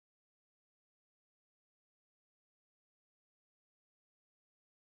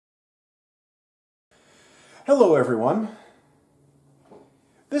Hello everyone.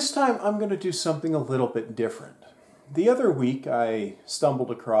 This time I'm going to do something a little bit different. The other week I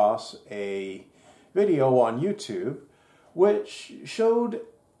stumbled across a video on YouTube which showed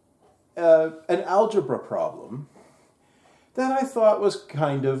an algebra problem that I thought was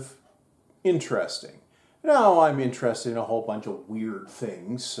kind of interesting. Now I'm interested in a whole bunch of weird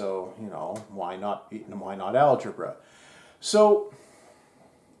things, so why not algebra? So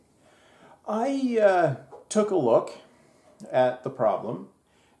I took a look at the problem.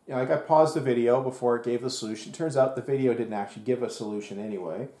 I paused the video before it gave the solution. Turns out the video didn't actually give a solution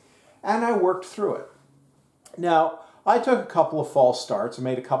anyway. And I worked through it. Now, I took a couple of false starts and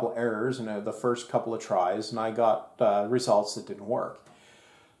made a couple of errors in the first couple of tries, and I got results that didn't work.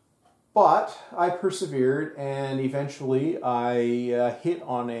 But I persevered, and eventually I hit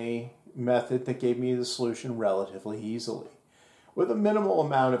on a method that gave me the solution relatively easily, with a minimal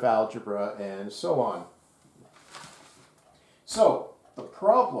amount of algebra and so on. So, the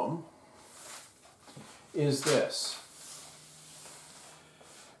problem is this.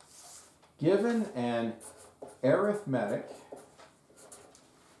 Given an arithmetic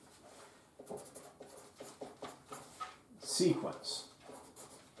sequence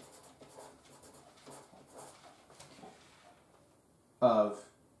of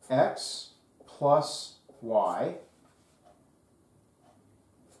x plus y,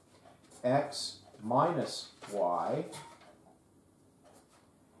 x minus y,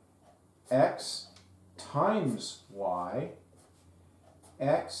 x times y,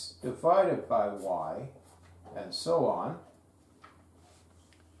 x divided by y, and so on,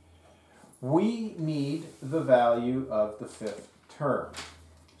 we need the value of the fifth term.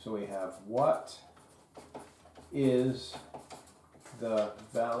 So we have what is the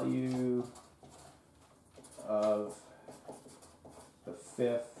value of the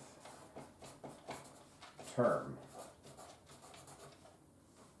fifth term.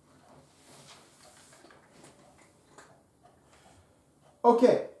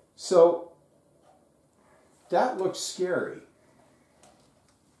 Okay, so that looks scary.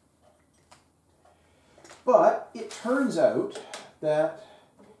 But it turns out that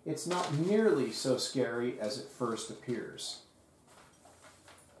it's not nearly so scary as it first appears.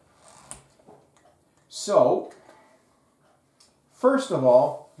 So, first of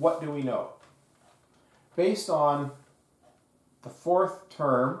all, what do we know? Based on the fourth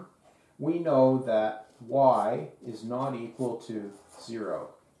term, we know that y is not equal to 0.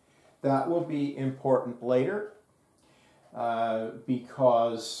 That will be important later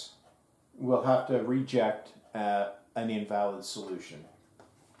because we'll have to reject an invalid solution.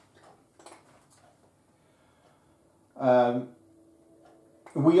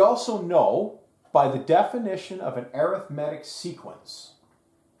 We also know by the definition of an arithmetic sequence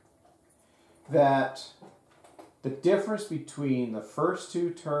that the difference between the first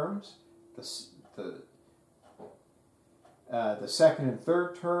two terms, the second and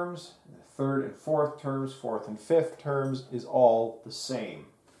third terms, the third and fourth terms, fourth and fifth terms, is all the same.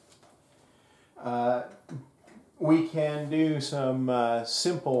 We can do some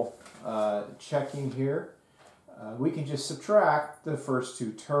simple checking here. We can just subtract the first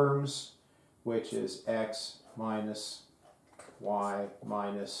two terms, which is x minus y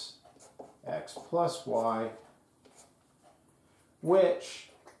minus x plus y,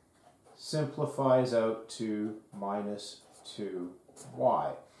 which simplifies out to minus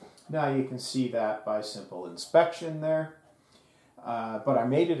 2y. Now you can see that by simple inspection there, but I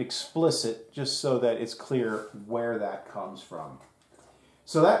made it explicit just so that it's clear where that comes from.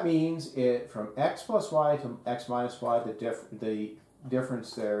 So that means from x plus y to x minus y, the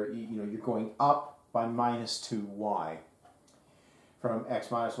difference there, you're going up by minus 2y. From x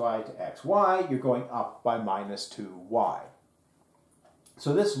minus y to xy, you're going up by minus 2y.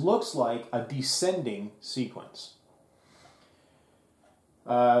 So this looks like a descending sequence,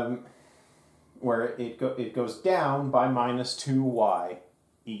 where it goes down by minus 2y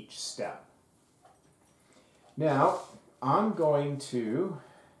each step. Now, I'm going to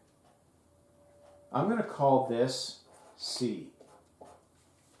call this C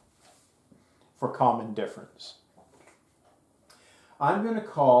for common difference. I'm going to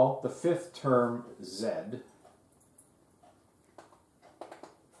call the fifth term Z.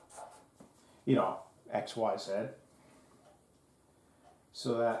 X, Y, Z.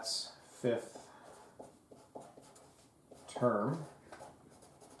 So that's fifth term.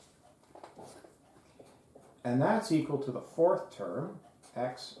 And that's equal to the fourth term,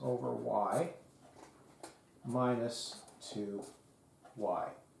 x over y, minus 2y.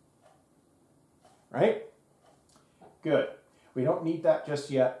 Right? Good. We don't need that just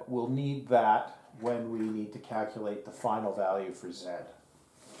yet, but we'll need that when we need to calculate the final value for z.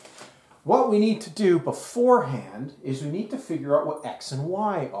 What we need to do beforehand is we need to figure out what x and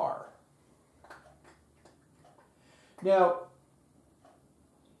y are. Now,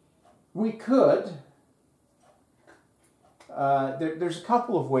 we could, there's a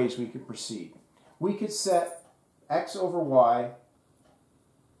couple of ways we could proceed. We could set x over y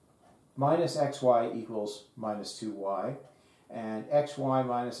minus xy equals minus 2y, and xy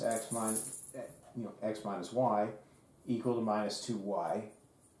minus x minus, x minus y equal to minus 2y,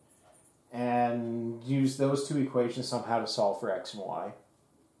 and use those two equations somehow to solve for x and y.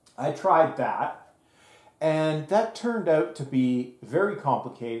 I tried that, and that turned out to be very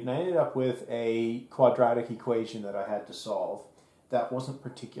complicated, and I ended up with a quadratic equation that I had to solve that wasn't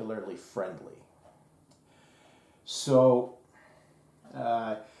particularly friendly. So,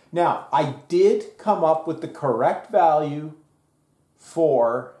 now, I did come up with the correct value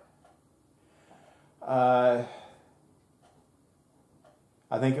for, I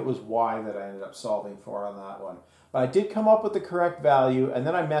think it was y that I ended up solving for on that one. But I did come up with the correct value, and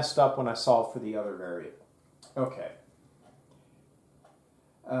then I messed up when I solved for the other variable. Okay.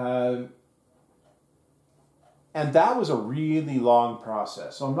 And that was a really long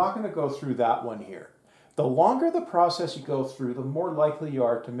process, so I'm not going to go through that one here. The longer the process you go through, the more likely you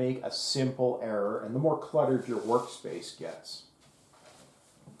are to make a simple error, and the more cluttered your workspace gets.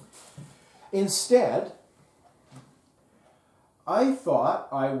 Instead, I thought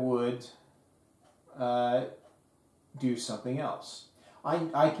I would do something else.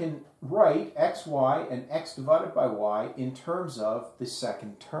 I can write xy and x divided by y in terms of the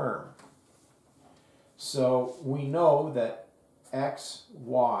second term. So we know that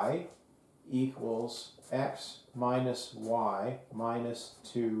xy equals x minus y minus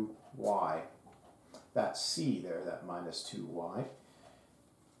 2y. That's c there, that minus 2y,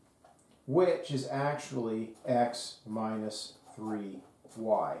 which is actually x minus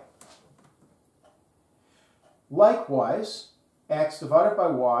 3y. Likewise, x divided by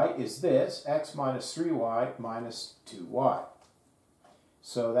y is this, x minus 3y minus 2y.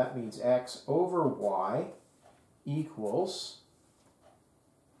 So that means x over y equals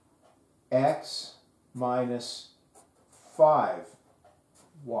x minus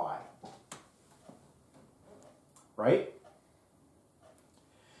 5y. Right?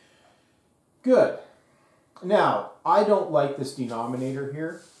 Good. Now, I don't like this denominator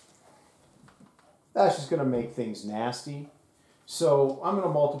here. That's just going to make things nasty. So I'm going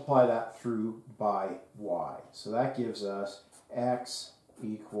to multiply that through by y. So that gives us x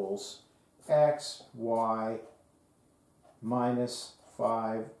equals xy minus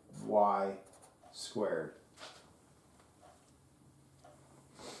 5y squared.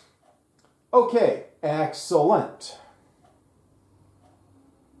 Okay, excellent.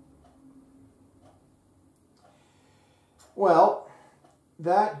 Well,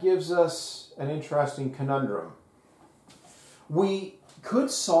 that gives us an interesting conundrum. We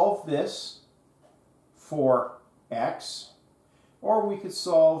could solve this for x, or we could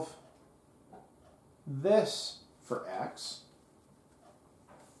solve this for x,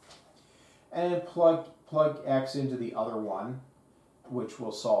 and plug x into the other one, which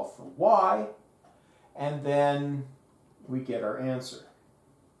will solve for y, and then we get our answer.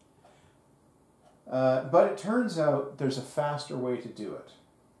 But it turns out there's a faster way to do it.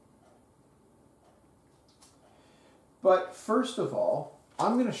 But first of all,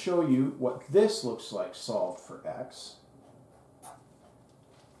 I'm going to show you what this looks like solved for x.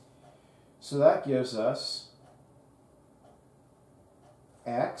 So that gives us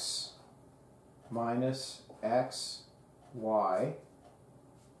x minus xy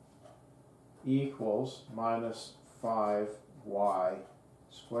equals minus 5y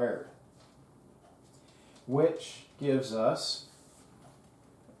squared, which gives us,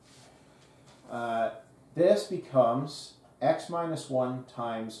 this becomes x minus 1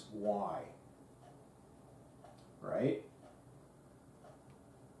 times y, right?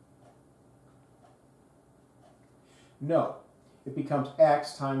 No, it becomes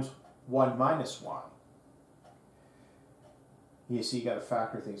x times 1 minus y. You see, you got to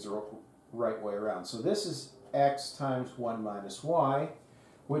factor things the right way around. So this is x times 1 minus y,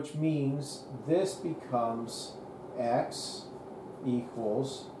 which means this becomes x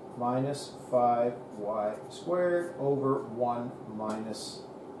equals minus 5y squared over 1 minus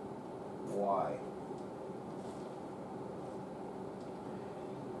y.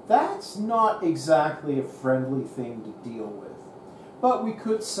 That's not exactly a friendly thing to deal with, but we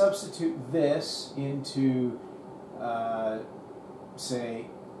could substitute this into, say,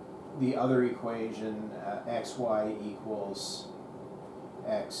 the other equation, xy equals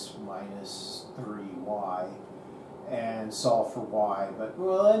x minus 3y and solve for y, but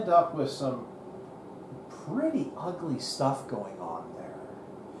we'll end up with some pretty ugly stuff going on there.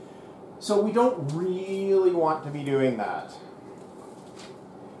 So we don't really want to be doing that.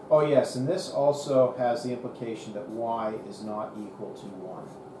 Oh yes, and this also has the implication that y is not equal to 1.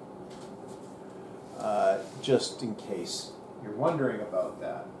 Just in case you're wondering about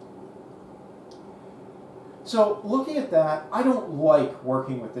that. So looking at that, I don't like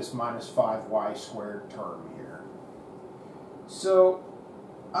working with this minus 5y squared term here. So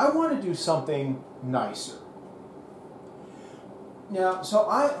I want to do something nicer. Now, so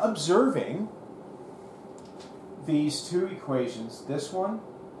I'm observing these two equations, this one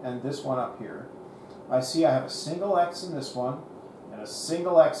and this one up here. I see I have a single x in this one and a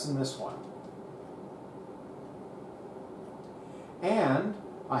single x in this one. And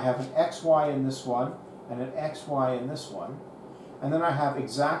I have an xy in this one and an xy in this one. And then I have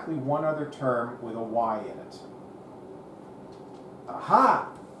exactly one other term with a y in it. Aha!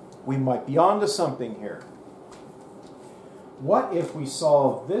 We might be onto something here. What if we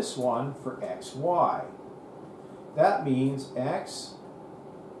solve this one for xy? That means x,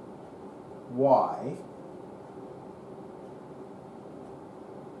 y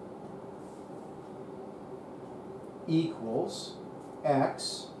equals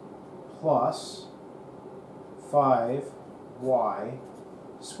x plus 5y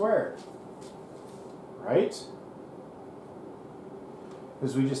squared, right?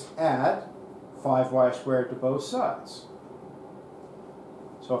 Because we just add 5y squared to both sides.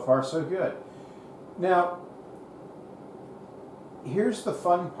 So far, so good. Now, here's the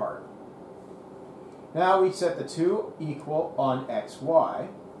fun part. Now we set the two equal on xy,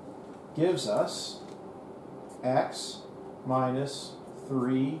 gives us x minus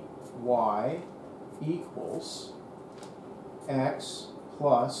 3y equals x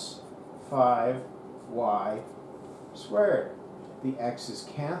plus 5y squared. The x's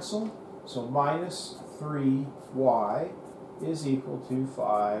cancel, so minus 3y is equal to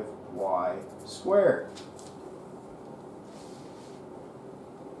 5y squared.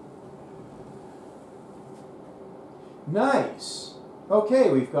 Nice. Okay,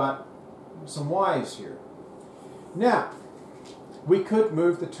 we've got some y's here. Now, we could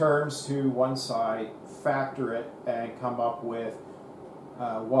move the terms to one side, factor it, and come up with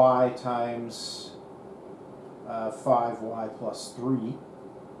y times 5y plus 3.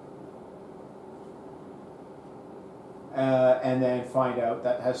 And then find out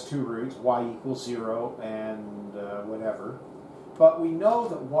that has two roots, y equals 0 and whatever. But we know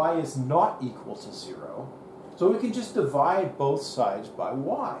that y is not equal to 0, so we can just divide both sides by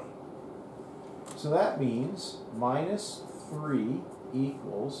y. So that means minus 3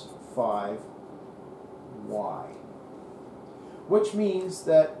 equals 5y, which means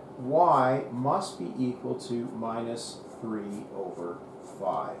that y must be equal to minus 3 over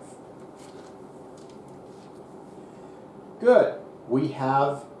 5. Good. We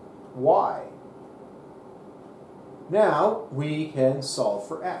have y. Now we can solve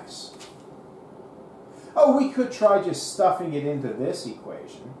for x. Oh, we could try just stuffing it into this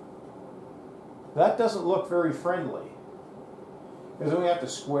equation. That doesn't look very friendly. Because then we have to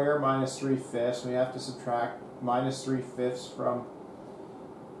square minus 3/5, and we have to subtract minus 3/5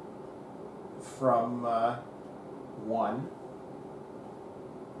 from 1.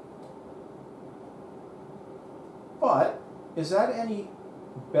 But is that any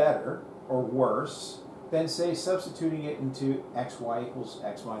better or worse than, say, substituting it into xy equals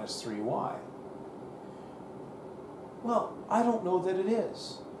x minus 3y? Well, I don't know that it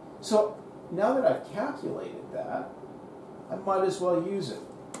is. So now that I've calculated that, I might as well use it.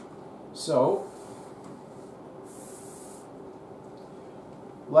 So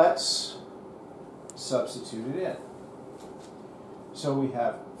let's substitute it in. So we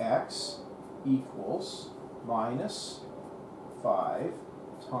have x equals minus 5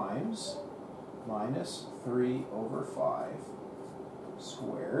 times minus 3 over 5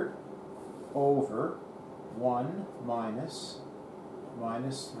 squared over 1 minus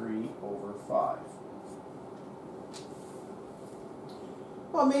 3 over 5.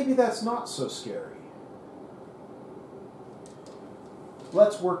 Well, maybe that's not so scary.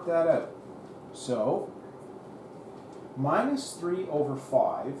 Let's work that out. So, minus 3 over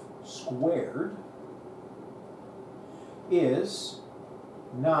 5 squared is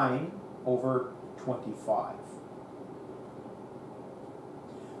 9 over 25.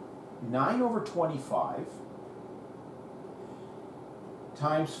 9 over 25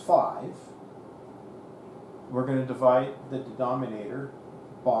 times 5, we're going to divide the denominator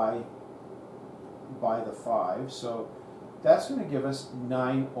by the 5, so that's going to give us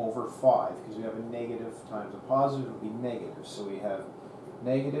 9 over 5, because we have a negative times a positive, it would be negative. So we have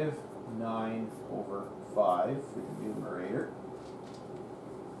negative 9 over 5 for the numerator.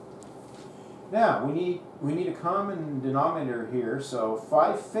 Now, we need a common denominator here, so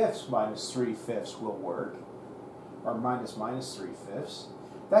 5/5 minus 3/5 will work, or minus 3/5.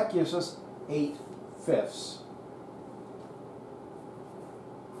 That gives us 8/5.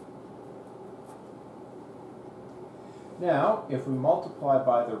 Now, if we multiply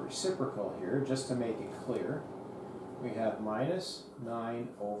by the reciprocal here, just to make it clear, we have minus 9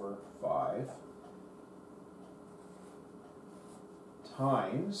 over 5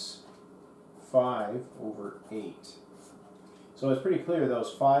 times 5 over 8. So it's pretty clear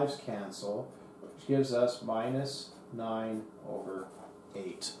those 5's cancel, which gives us minus 9 over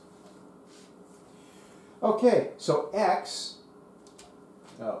 8. Okay, so x,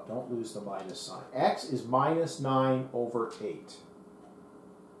 oh, don't lose the minus sign. X is minus 9 over 8.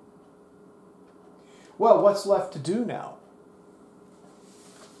 Well, what's left to do now?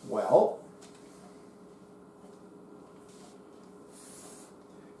 Well,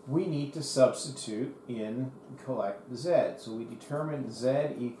 we need to substitute in collect z. So we determine z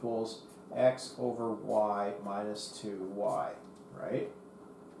equals x over y minus 2y, right?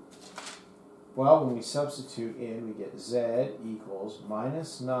 Well, when we substitute in, we get z equals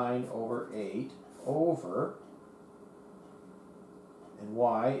minus 9 over 8 over, and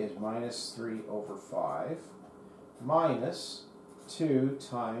y is minus 3 over 5, minus 2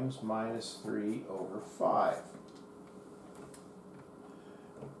 times minus 3 over 5.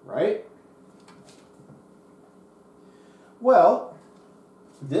 Right? Well,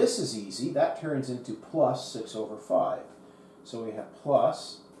 this is easy. That turns into plus 6 over 5. So we have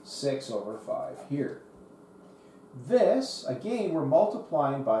plus 6 over 5 here. This, again, we're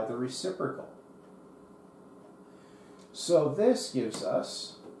multiplying by the reciprocal. So this gives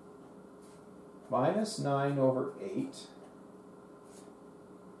us minus 9 over 8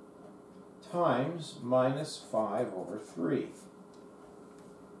 times minus 5 over 3.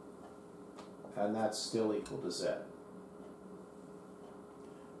 And that's still equal to z.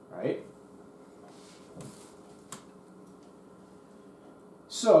 Right?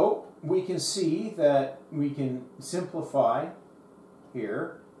 So we can see that we can simplify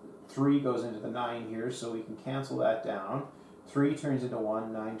here. 3 goes into the 9 here, so we can cancel that down. 3 turns into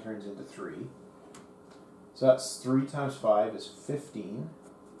 1, 9 turns into 3. So that's 3 times 5 is 15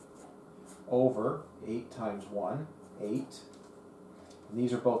 over 8 times 1, 8. And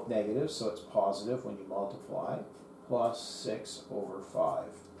these are both negative, so it's positive when you multiply, plus 6 over 5.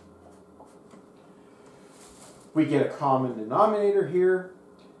 We get a common denominator here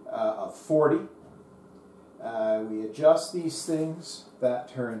of 40. We adjust these things. That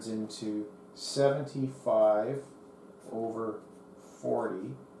turns into 75 over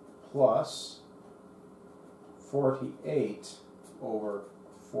 40 plus 48 over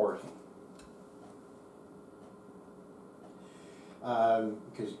 40.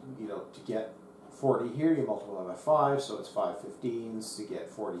 Because, you know, to get 40 here, you multiply by 5, so it's 5 15s. To get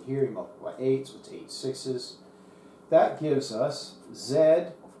 40 here, you multiply by 8, so it's 8 6s. That gives us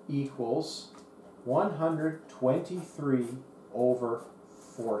z equals 123 over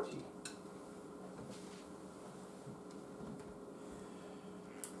 40.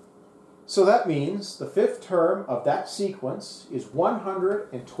 So that means the fifth term of that sequence is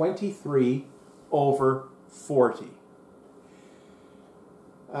 123 over 40.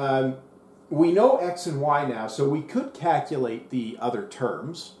 We know x and y now, so we could calculate the other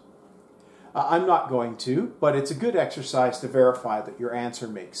terms. I'm not going to, but it's a good exercise to verify that your answer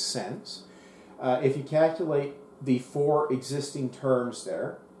makes sense. If you calculate the 4 existing terms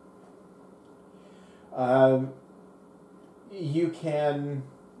there, you can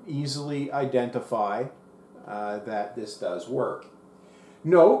easily identify that this does work.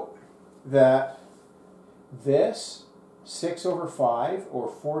 Note that this 6 over 5, or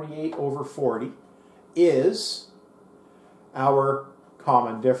 48 over 40, is our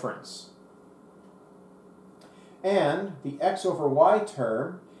common difference. And the x over y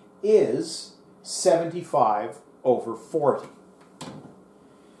term is 75 over 40.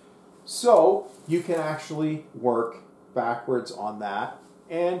 So you can actually work backwards on that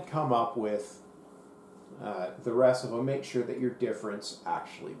and come up with the rest of them. Make sure that your difference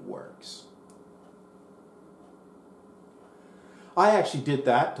actually works. I actually did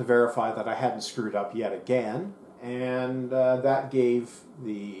that to verify that I hadn't screwed up yet again, and that gave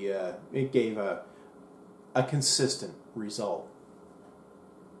a consistent result.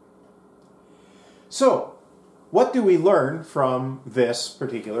 So, what do we learn from this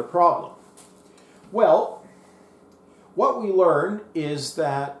particular problem? Well, what we learn is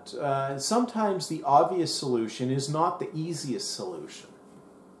that sometimes the obvious solution is not the easiest solution.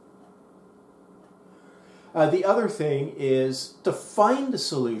 The other thing is, to find a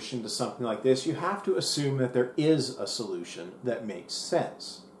solution to something like this, you have to assume that there is a solution that makes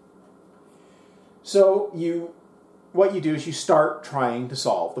sense. So what you do is you start trying to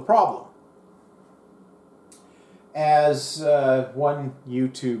solve the problem. As one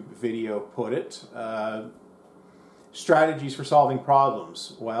YouTube video put it, strategies for solving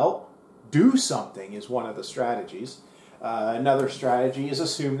problems. Well, do something is one of the strategies. Another strategy is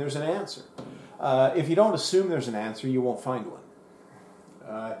assume there's an answer. If you don't assume there's an answer, you won't find one.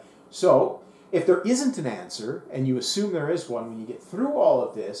 So, if there isn't an answer, and you assume there is one, when you get through all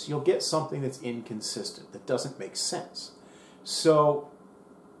of this, you'll get something that's inconsistent, that doesn't make sense. So,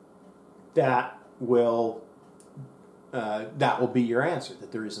 that will be your answer,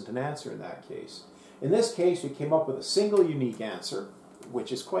 that there isn't an answer in that case. In this case, we came up with a single unique answer,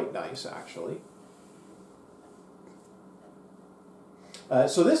 which is quite nice, actually.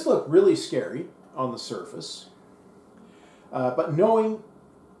 So this looked really scary on the surface, but knowing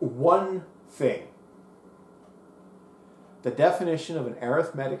one thing, the definition of an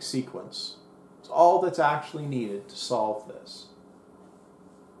arithmetic sequence, is all that's actually needed to solve this.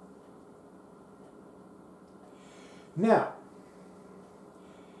 Now,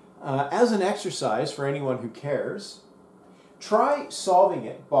 as an exercise for anyone who cares, try solving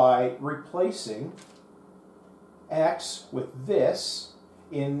it by replacing x with this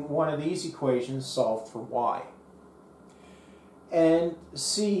in one of these equations solved for y, and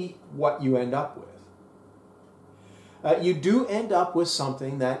see what you end up with. You do end up with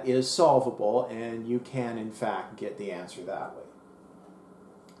something that is solvable, and you can in fact get the answer that way.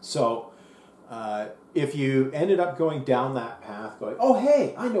 So if you ended up going down that path, going, oh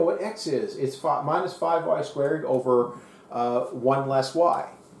hey, I know what x is. It's minus 5y squared over 1 less y.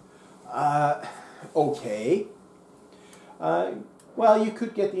 Okay. Well, you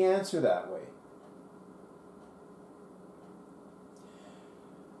could get the answer that way.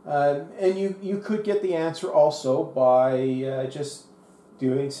 And you could get the answer also by just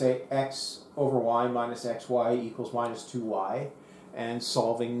doing, say, x over y minus xy equals minus 2y, and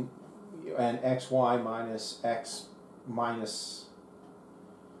solving an xy minus x minus,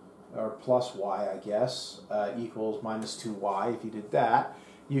 or plus y, I guess, equals minus 2y. If you did that,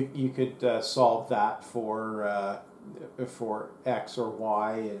 you could solve that for x or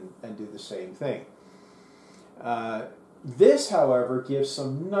y and do the same thing. This, however, gives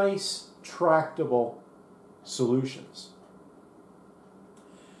some nice tractable solutions.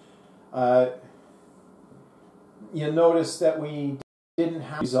 You'll notice that we didn't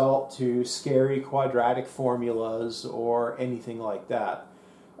have result to scary quadratic formulas or anything like that,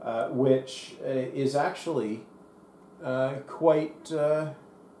 which is actually quite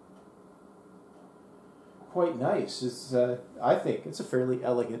nice. I think it's a fairly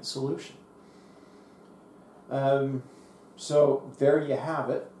elegant solution. So there you have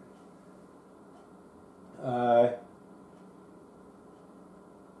it.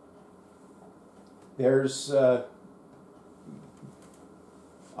 There's a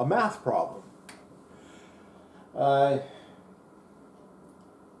math problem.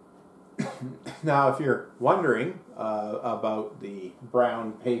 Now, if you're wondering about the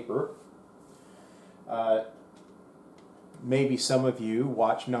brown paper, maybe some of you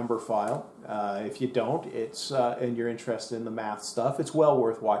watch Numberphile. If you don't, and you're interested in the math stuff, it's well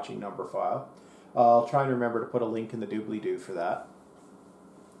worth watching Numberphile. I'll try and remember to put a link in the doobly-doo for that.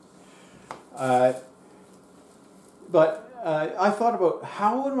 But I thought about,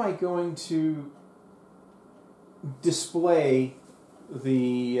 how am I going to display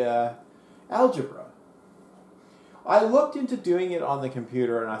the algebra? I looked into doing it on the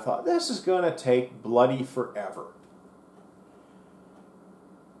computer, and I thought, this is going to take bloody forever.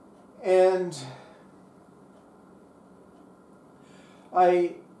 And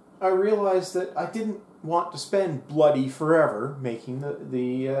I realized that I didn't want to spend bloody forever making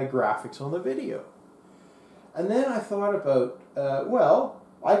the graphics on the video. And then I thought about, well,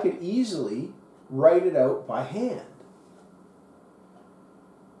 I could easily write it out by hand.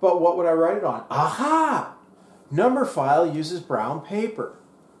 But what would I write it on? Aha! Numberphile uses brown paper.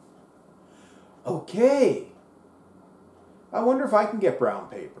 Okay. I wonder if I can get brown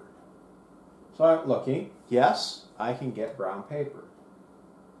paper. So I'm looking. Yes, I can get brown paper.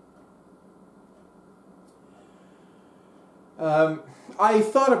 I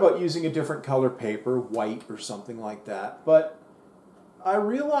thought about using a different color paper, white or something like that, but I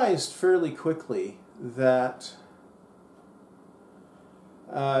realized fairly quickly that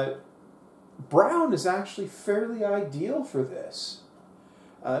brown is actually fairly ideal for this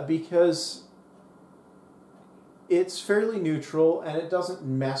because it's fairly neutral and it doesn't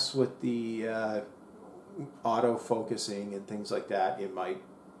mess with the auto-focusing and things like that in my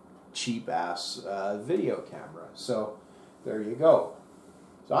cheap-ass video camera. So there you go.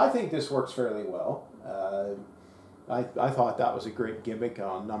 So I think this works fairly well. I thought that was a great gimmick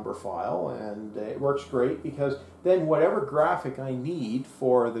on number file, and it works great because then whatever graphic I need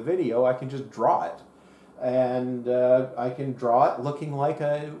for the video, I can just draw it. And I can draw it looking like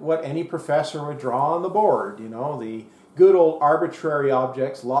what any professor would draw on the board, you know, the good old arbitrary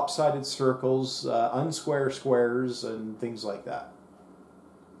objects, lopsided circles, unsquare squares, and things like that.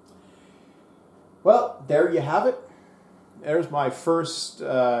 Well, there you have it. There's my first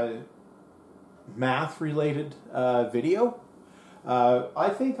math-related video. I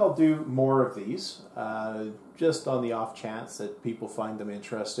think I'll do more of these, just on the off chance that people find them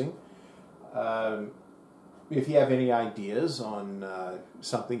interesting. If you have any ideas on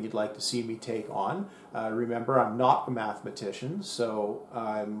something you'd like to see me take on, remember I'm not a mathematician, so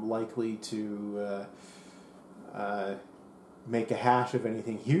I'm likely to make a hash of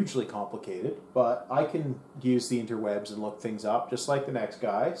anything hugely complicated, but I can use the interwebs and look things up just like the next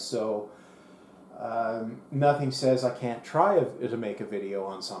guy, so nothing says I can't try to make a video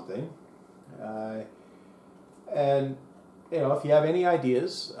on something. And you know, if you have any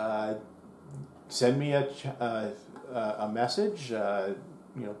ideas, send me a message. You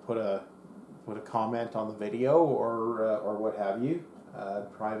know, put a comment on the video or what have you.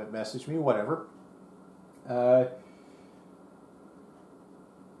 Private message me, whatever.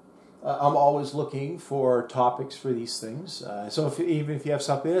 I'm always looking for topics for these things. So even if you have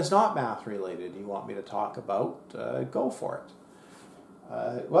something that's not math related you want me to talk about, go for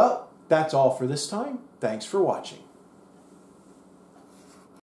it. Well, that's all for this time. Thanks for watching.